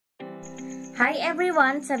Hi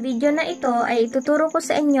everyone! Sa video na ito ay ituturo ko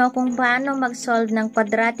sa inyo kung paano mag-solve ng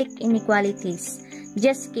quadratic inequalities.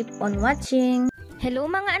 Just keep on watching! Hello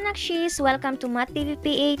mga anakshis! Welcome to MathTV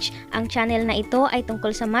PH. Ang channel na ito ay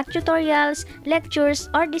tungkol sa math tutorials,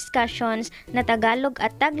 lectures, or discussions na Tagalog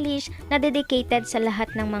at Taglish na dedicated sa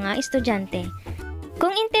lahat ng mga estudyante.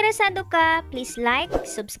 Kung interesado ka, please like,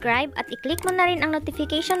 subscribe at i-click mo na rin ang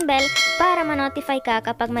notification bell para ma-notify ka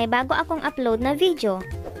kapag may bago akong upload na video.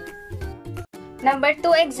 Number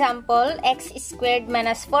 2 example, x squared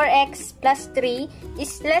minus 4x plus 3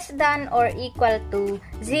 is less than or equal to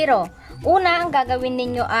 0. Una, ang gagawin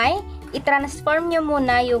ninyo ay i-transform nyo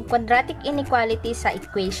muna yung quadratic inequality sa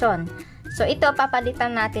equation. So, ito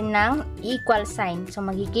papalitan natin ng equal sign. So,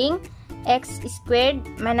 magiging x squared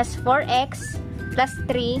minus 4x plus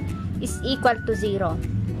 3 is equal to 0.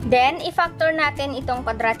 Then, i-factor natin itong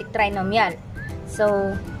quadratic trinomial.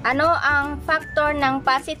 So, ano ang factor ng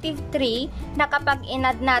positive 3 na kapag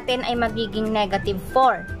in-add natin ay magiging negative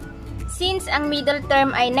 4? Since ang middle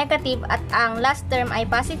term ay negative at ang last term ay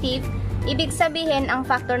positive, ibig sabihin ang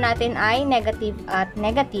factor natin ay negative at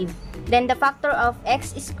negative. Then, the factor of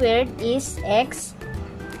x squared is x.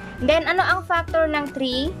 Then, ano ang factor ng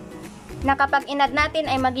 3 na kapag in-add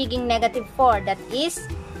natin ay magiging negative 4? That is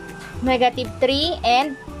negative 3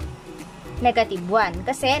 and negative 1.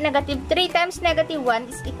 Kasi negative 3 times negative 1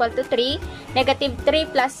 is equal to 3. Negative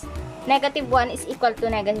 3 plus negative 1 is equal to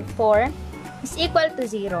negative 4 is equal to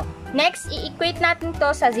 0. Next, i-equate natin to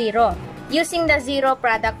sa 0 using the zero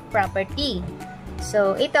product property.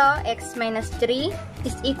 So, ito, x minus 3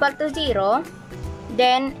 is equal to 0.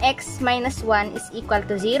 Then, x minus 1 is equal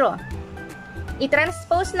to 0.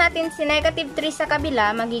 I-transpose natin si negative 3 sa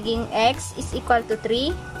kabila, magiging x is equal to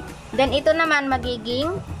 3. Then, ito naman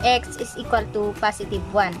magiging x is equal to positive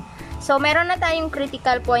 1. So, meron na tayong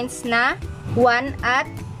critical points na 1 at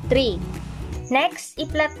 3. Next,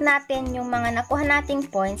 i-plot natin yung mga nakuha nating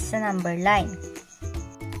points sa number line.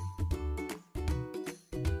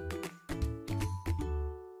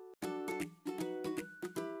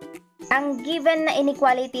 Ang given na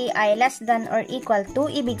inequality ay less than or equal to,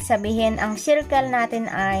 ibig sabihin ang circle natin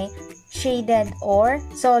ay shaded or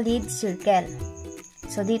solid circle.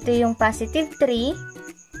 So, dito yung positive 3,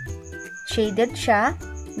 shaded siya.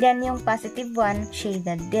 Then, yung positive 1,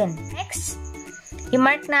 shaded din. Next,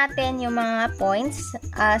 i-mark natin yung mga points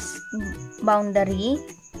as boundary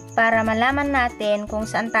para malaman natin kung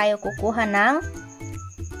saan tayo kukuha ng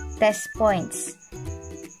test points.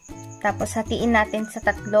 Tapos, hatiin natin sa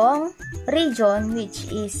tatlong region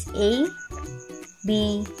which is A,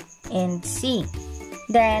 B, and C.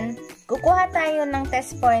 Then, kukuha tayo ng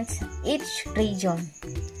test points each region.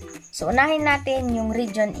 So, unahin natin yung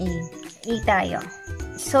region A. A tayo.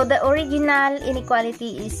 So, the original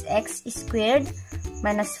inequality is x squared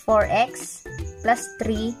minus 4x plus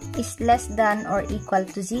 3 is less than or equal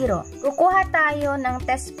to 0. Kukuha tayo ng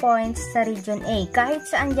test points sa region A. Kahit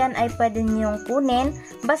saan dyan ay pwede niyong kunin,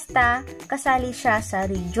 basta kasali siya sa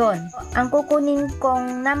region. Ang kukunin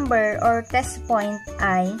kong number or test point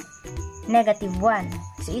ay negative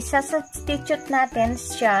 1. So, isa-substitute natin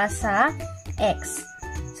siya sa x.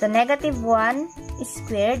 So, negative 1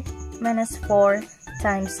 squared minus 4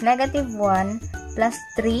 times negative 1 plus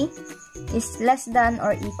 3 is less than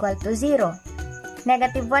or equal to 0.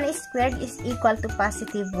 Negative 1 squared is equal to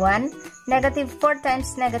positive 1. Negative 4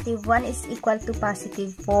 times negative 1 is equal to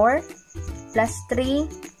positive 4 plus 3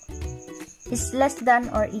 is less than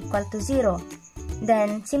or equal to 0.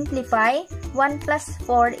 Then, simplify. 1 plus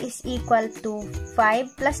 4 is equal to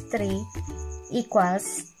 5 plus 3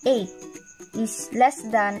 equals 8. Is less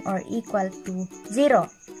than or equal to 0.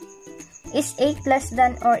 Is 8 less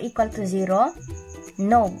than or equal to 0?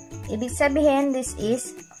 No. Ibig sabihin, this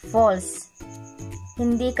is false.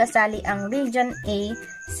 Hindi kasali ang region A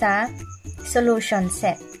sa solution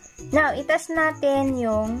set. Now, itas natin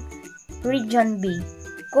yung region B.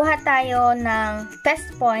 Kuha tayo ng test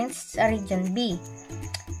points sa region B.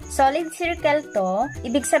 Solid circle to,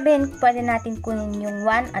 ibig sabihin pwede natin kunin yung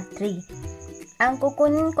 1 at 3. Ang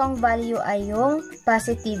kukunin kong value ay yung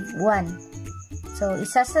positive 1. So,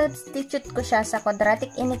 isa-substitute ko siya sa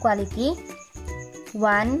quadratic inequality. 1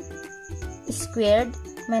 squared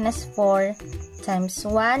minus 4 times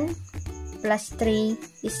 1 plus 3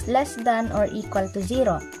 is less than or equal to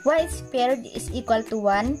 0. Y squared is equal to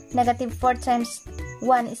 1. Negative 4 times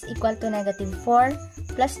 1 is equal to negative 4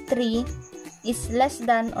 plus 3 is less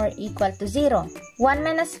than or equal to 0. 1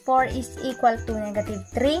 minus 4 is equal to negative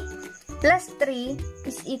 3 plus 3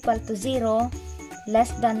 is equal to 0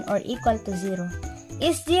 less than or equal to 0.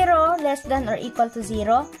 Is 0 less than or equal to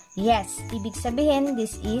 0? Yes. Ibig sabihin,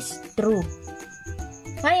 this is true.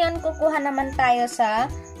 Ngayon, kukuha naman tayo sa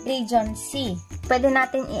region C. Pwede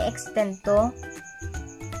natin i-extend to.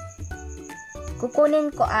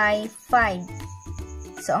 Kukunin ko ay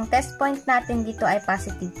 5. So, ang test point natin dito ay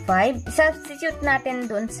positive 5. I-substitute natin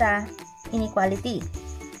doon sa inequality.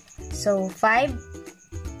 So,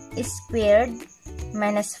 5 is squared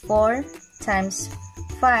minus 4 times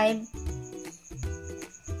 5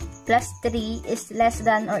 plus 3 is less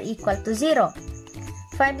than or equal to 0.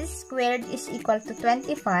 5 squared is equal to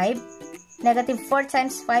 25. Negative 4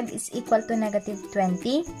 times 5 is equal to negative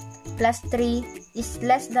 20. Plus 3 is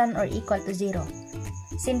less than or equal to 0.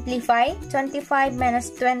 Simplify. 25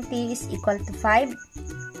 minus 20 is equal to 5.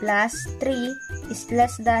 Plus 3 is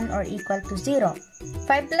less than or equal to 0.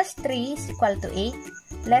 5 plus 3 is equal to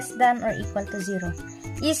 8. Less than or equal to 0.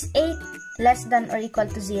 Is 8 less than or equal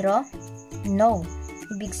to 0? No.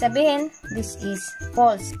 Ibig sabihin, this is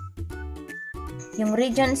false. Yung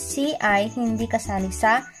region C ay hindi kasali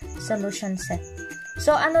sa solution set.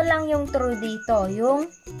 So, ano lang yung true dito?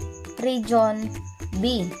 Yung region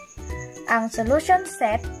B. Ang solution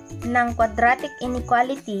set ng quadratic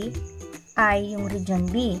inequality ay yung region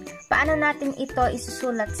B. Paano natin ito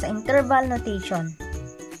isusulat sa interval notation?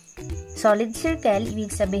 Solid circle,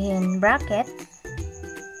 ibig sabihin bracket,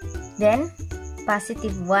 then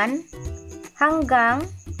positive 1 hanggang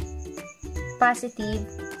positive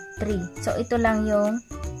 3. So, ito lang yung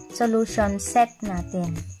solution set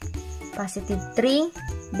natin. Positive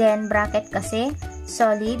 3, then bracket kasi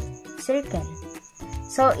solid circle.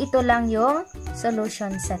 So, ito lang yung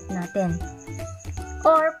solution set natin.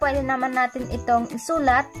 Or, pwede naman natin itong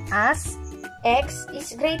isulat as x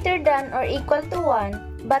is greater than or equal to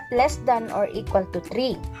 1 but less than or equal to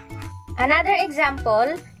 3. Another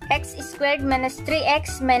example, x squared minus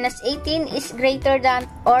 3x minus 18 is greater than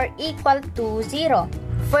or equal to 0.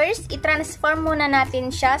 First, i-transform muna natin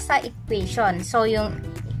siya sa equation. So, yung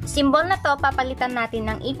symbol na to, papalitan natin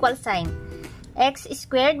ng equal sign. X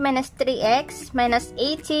squared minus 3x minus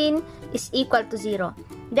 18 is equal to 0.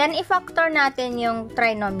 Then, i-factor natin yung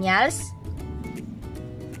trinomials.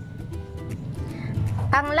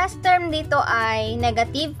 Ang last term dito ay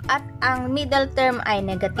negative at ang middle term ay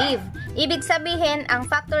negative. Ibig sabihin, ang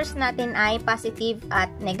factors natin ay positive at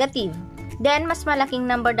negative. Then, mas malaking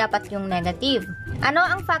number dapat yung negative. Ano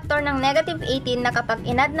ang factor ng negative 18 na kapag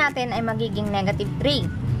inad natin ay magiging negative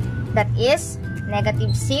 3? That is,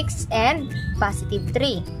 negative 6 and positive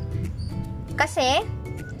 3. Kasi,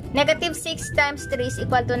 negative 6 times 3 is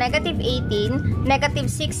equal to negative 18. Negative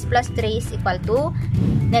 6 plus 3 is equal to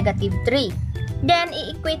negative 3. Then,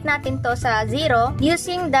 i-equate natin to sa 0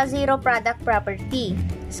 using the zero product property.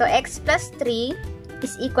 So, x plus 3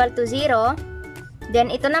 is equal to 0. Then,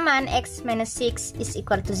 ito naman, x minus 6 is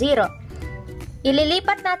equal to 0.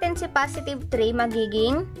 Ililipat natin si positive 3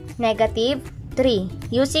 magiging negative 3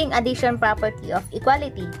 using addition property of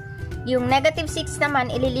equality. Yung negative 6 naman,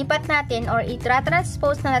 ililipat natin or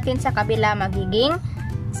i-transpose na natin sa kabila magiging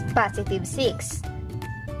positive 6.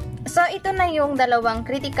 So, ito na yung dalawang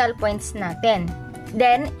critical points natin.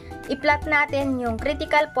 Then, i-plot natin yung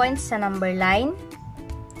critical points sa number line.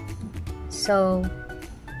 So,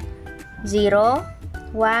 0,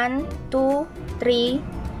 1, 2, 3,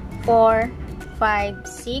 4, 5,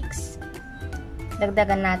 6.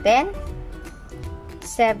 Dagdagan natin.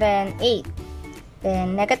 7, 8.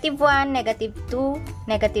 Then, negative 1, negative 2,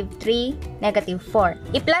 negative 3, negative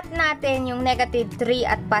 4. I-plot natin yung negative 3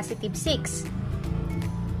 at positive 6.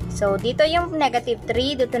 So, dito yung negative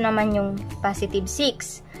 3, dito naman yung positive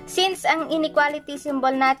 6. Since ang inequality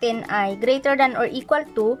symbol natin ay greater than or equal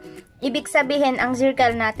to, ibig sabihin ang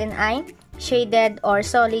circle natin ay shaded or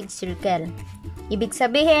solid circle. Ibig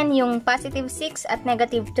sabihin, yung positive 6 at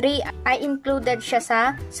negative 3 ay included siya sa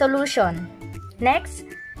solution. Next,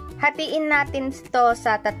 hatiin natin ito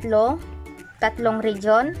sa tatlong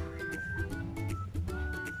region.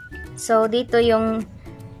 So, dito yung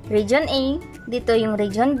region A, dito yung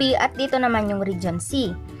region B, at dito naman yung region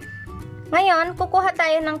C. Ngayon, kukuha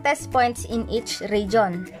tayo ng test points in each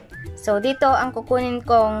region. So, dito ang kukunin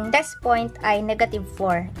kong test point ay negative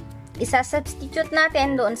 4. Isa-substitute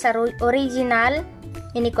natin doon sa original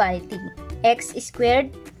inequality. X squared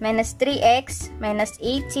minus 3x minus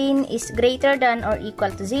 18 is greater than or equal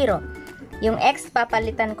to 0. Yung x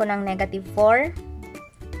papalitan ko ng negative 4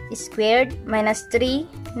 squared minus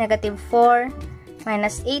 3 negative 4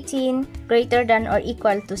 minus 18 greater than or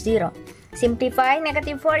equal to 0. Simplify,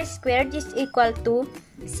 negative 4 squared is equal to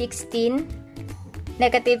 16.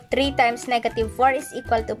 Negative 3 times negative 4 is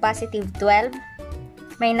equal to positive 12.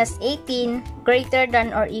 Minus 18 greater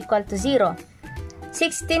than or equal to 0.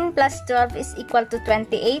 16 plus 12 is equal to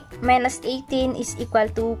 28. Minus 18 is equal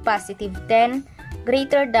to positive 10.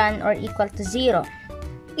 greater than or equal to 0.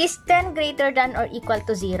 Is 10 greater than or equal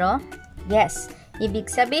to 0? Yes.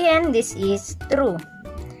 Ibig sabihin, this is true.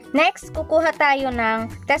 Next, kukuha tayo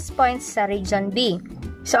ng test points sa region B.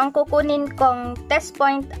 So, ang kukunin kong test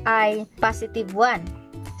point ay positive 1.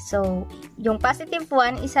 So, yung positive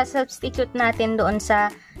 1, isa-substitute natin doon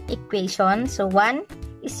sa equation. So, 1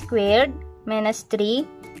 squared minus 3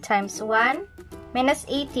 times 1 minus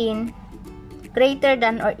 18 greater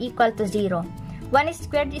than or equal to 0. 1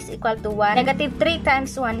 squared is equal to 1. Negative 3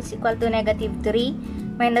 times 1 is equal to negative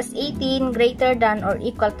 3 minus 18 greater than or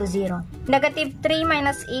equal to 0. Negative 3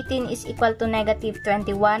 minus 18 is equal to negative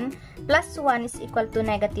 21 plus 1 is equal to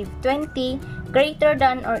negative 20 greater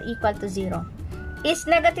than or equal to 0. Is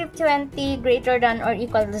negative 20 greater than or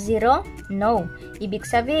equal to 0? No. Ibig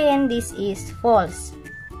sabihin, this is false.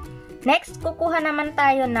 Next, kukuha naman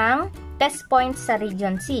tayo ng test point sa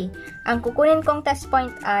region C. Ang kukunin kong test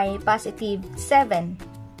point ay positive 7.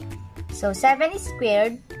 So, 7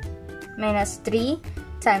 squared minus 3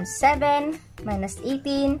 times 7 minus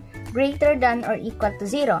 18 greater than or equal to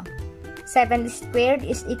 0. 7 squared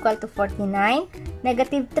is equal to 49.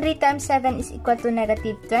 Negative 3 times 7 is equal to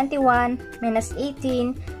negative 21 minus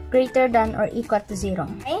 18 greater than or equal to 0.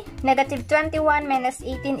 Okay? Negative 21 minus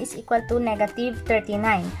 18 is equal to negative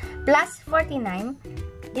 39 plus 49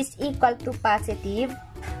 is equal to positive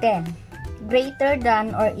 10 greater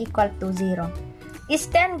than or equal to 0. Is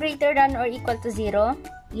 10 greater than or equal to 0?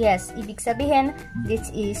 Yes, ibig sabihin, this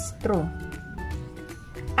is true.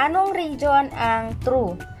 Anong region ang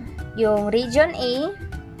true? Yung region A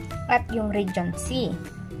at yung region C.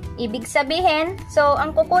 Ibig sabihin, so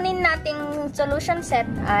ang kukunin nating solution set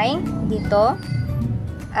ay dito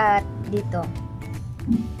at dito.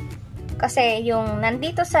 Kasi yung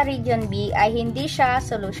nandito sa region B ay hindi siya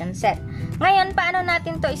solution set. Ngayon, paano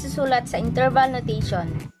natin to isusulat sa interval notation?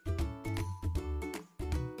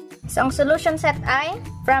 So, ang solution set ay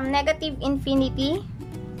from negative infinity,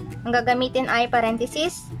 ang gagamitin ay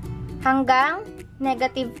parenthesis, hanggang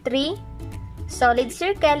negative 3, solid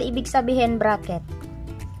circle, ibig sabihin bracket.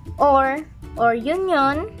 Or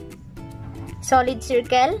union, solid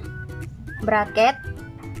circle, bracket,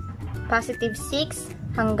 positive 6,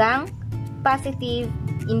 hanggang positive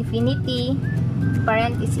infinity,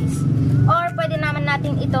 parenthesis. Or pwede naman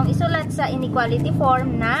natin itong isulat sa inequality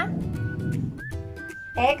form na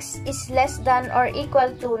x is less than or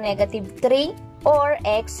equal to negative 3 or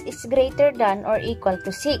x is greater than or equal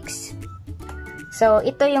to 6. So,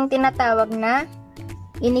 ito yung tinatawag na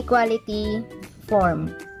inequality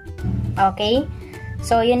form. Okay?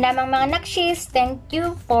 So, yun lamang mga nakshis. Thank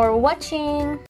you for watching.